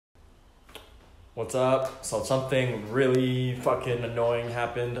What's up? So something really fucking annoying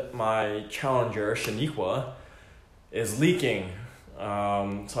happened. My Challenger, Shaniqua, is leaking. So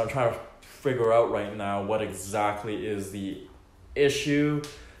I'm trying to figure out right now what exactly is the issue.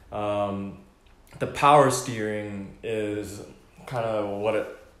 The power steering is kind of what it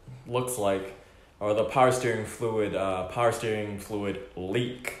looks like, or the power steering fluid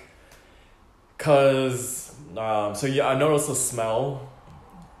leak. I noticed a smell,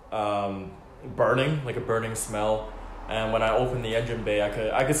 burning, like a burning smell, and when I opened the engine bay,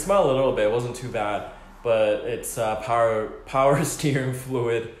 I could smell a little bit. It wasn't too bad, but it's power steering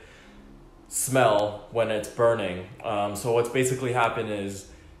fluid smell when it's burning. So what's basically happened is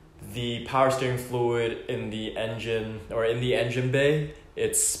the power steering fluid in the engine bay,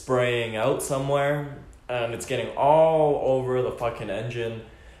 it's spraying out somewhere, and it's getting all over the fucking engine.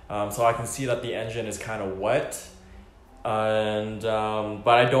 So I can see that the engine is kind of wet, and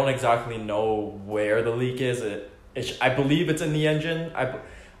but I don't exactly know where the leak is. I believe it's in the engine.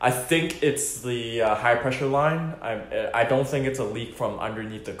 I think it's the high pressure line. I don't think it's a leak from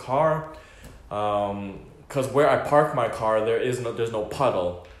underneath the car, because where I park my car there's no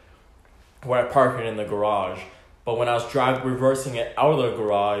puddle where I park it in the garage. But when I was reversing it out of the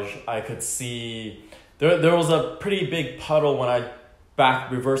garage, I could see there was a pretty big puddle when I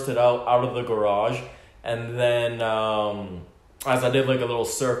reversed it out of the garage. And then as I did like a little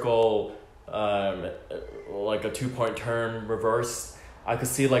circle, like a 2-point turn reverse, I could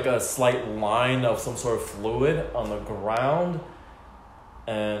see like a slight line of some sort of fluid on the ground.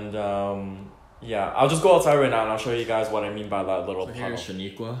 And yeah, I'll just go outside right now and I'll show you guys what I mean by that little puddle. Here's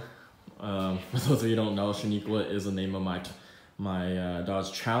Shaniqua. For those of you who don't know, Shaniqua is the name of my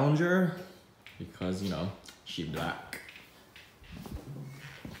Dodge Challenger, because, you know, she black.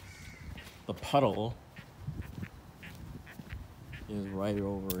 The puddle is right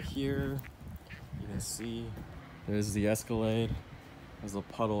over here. You can see there's the Escalade. There's a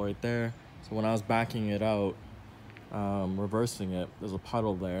puddle right there. So when I was backing it out, reversing it, there's a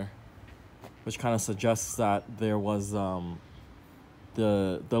puddle there, which kind of suggests that there was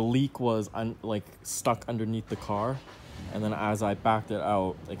the leak was stuck underneath the car, and then as I backed it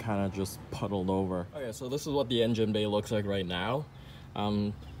out, it kind of just puddled over. Okay, so this is what the engine bay looks like right now.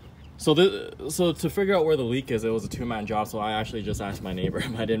 So to figure out where the leak is, it was a 2-man job. So I actually just asked my neighbor.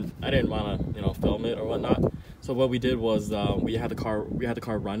 I didn't want to film it or whatnot. So what we did was we had the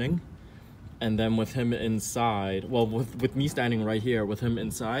car running, and then with him inside, well, with me standing right here, with him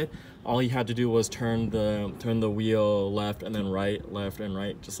inside, all he had to do was turn the wheel left and then right, left and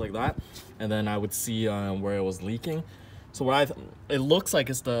right, just like that, and then I would see where it was leaking. So it looks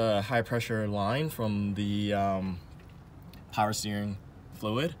like it's the high pressure line from the power steering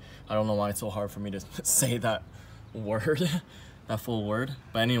fluid. I don't know why it's so hard for me to say that word, that full word.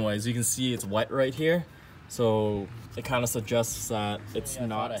 But anyways, you can see it's wet right here. So it kind of suggests that it's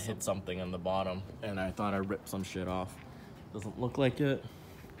not hit something in the bottom, and I thought I ripped some shit off. Doesn't look like it.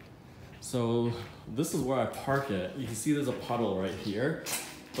 So this is where I park it. You can see there's a puddle right here,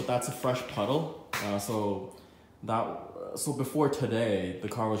 but that's a fresh puddle. So before today, the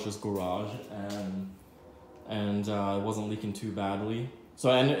car was just garage, and it wasn't leaking too badly. So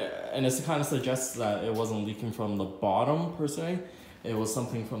and it kind of suggests that it wasn't leaking from the bottom per se. It was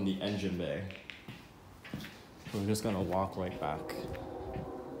something from the engine bay. So we're just gonna walk right back.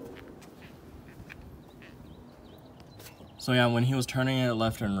 So yeah, when he was turning it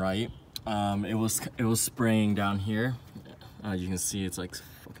left and right, it was spraying down here. You can see it's like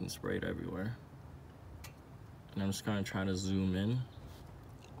fucking sprayed everywhere. And I'm just kind of trying to zoom in.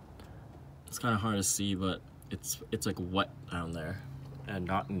 It's kind of hard to see, but it's like wet down there, and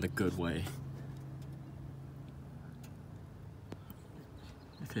not in the good way.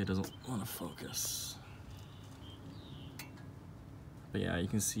 Okay, it doesn't want to focus. But yeah, you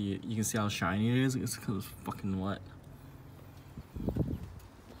can see how shiny it is. It's because it's fucking wet.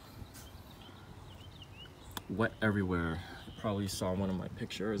 Wet everywhere. You probably saw one of my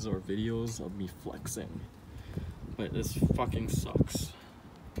pictures or videos of me flexing. But this fucking sucks.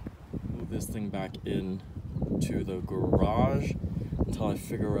 Move this thing back in to the garage until I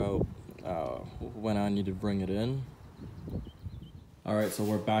figure out when I need to bring it in. Alright, so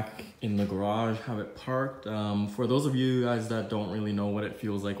we're back in the garage, have it parked. For those of you guys that don't really know what it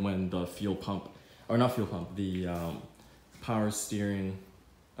feels like when the the power steering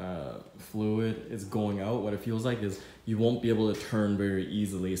fluid is going out, what it feels like is you won't be able to turn very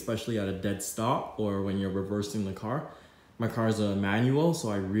easily, especially at a dead stop or when you're reversing the car. My car is a manual, so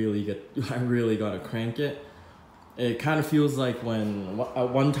I really gotta crank it. It kind of feels like when at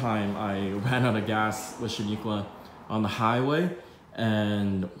one time I ran out of gas with Shaniqua on the highway,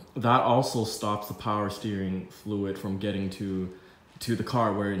 and that also stops the power steering fluid from getting to the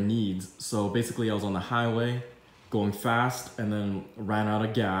car where it needs. So basically I was on the highway going fast and then ran out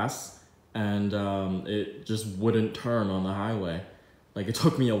of gas, and it just wouldn't turn on the highway. Like, it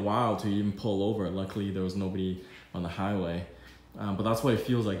took me a while to even pull over. Luckily there was nobody on the highway, but that's what it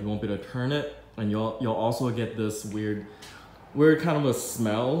feels like. You won't be able to turn it, and you'll also get this weird kind of a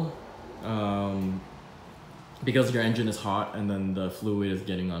smell, because your engine is hot and then the fluid is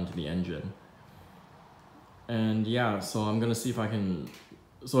getting onto the engine. And yeah, so I'm gonna see if I can,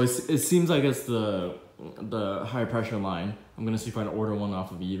 so it seems like it's the high pressure line. I'm gonna see if I can order one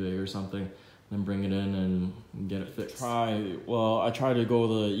off of eBay or something, then bring it in and get it fixed. I tried to go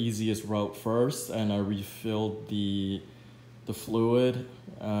the easiest route first, and I refilled the fluid,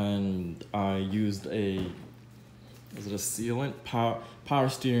 and I used a sealant, power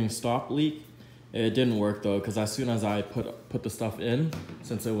steering stop leak. It didn't work though, because as soon as I put the stuff in,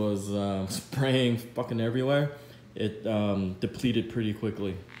 since it was spraying fucking everywhere, it depleted pretty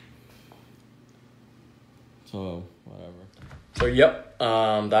quickly. So whatever. So yep,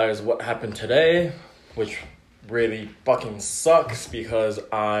 that is what happened today, which really fucking sucks because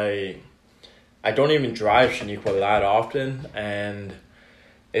I don't even drive Shaniqua that often, and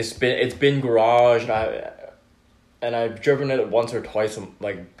it's been garaged, and I've driven it once or twice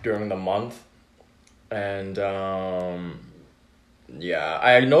like during the month. And yeah,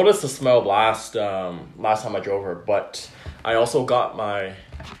 I noticed the smell last time I drove her, but I also I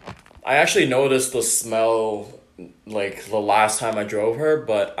actually noticed the smell like the last time I drove her,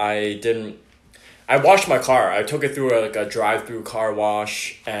 but I washed my car. I took it through a drive-through car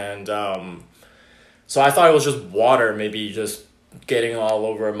wash, and so I thought it was just water, maybe just getting all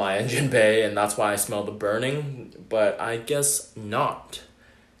over my engine bay, and that's why I smelled the burning, but I guess not.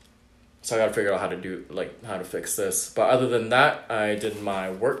 So I gotta figure out how to fix this. But other than that, I did my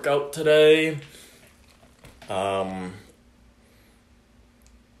workout today. What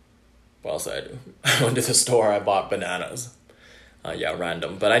else did I do? I went to the store, I bought bananas. Yeah,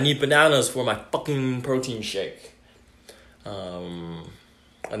 random. But I need bananas for my fucking protein shake. And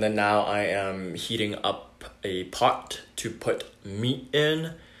then now I am heating up a pot to put meat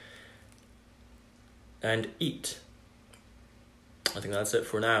in and eat. I think that's it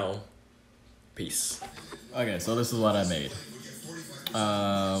for now. Peace. Okay, so this is what I made.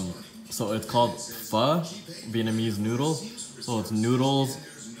 So it's called pho, Vietnamese noodles. So it's noodles,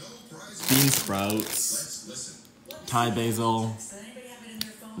 bean sprouts, Thai basil,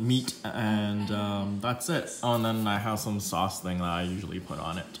 meat, and that's it. Oh, and then I have some sauce thing that I usually put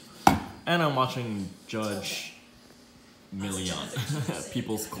on it. And I'm watching Judge Million,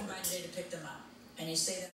 People's Court.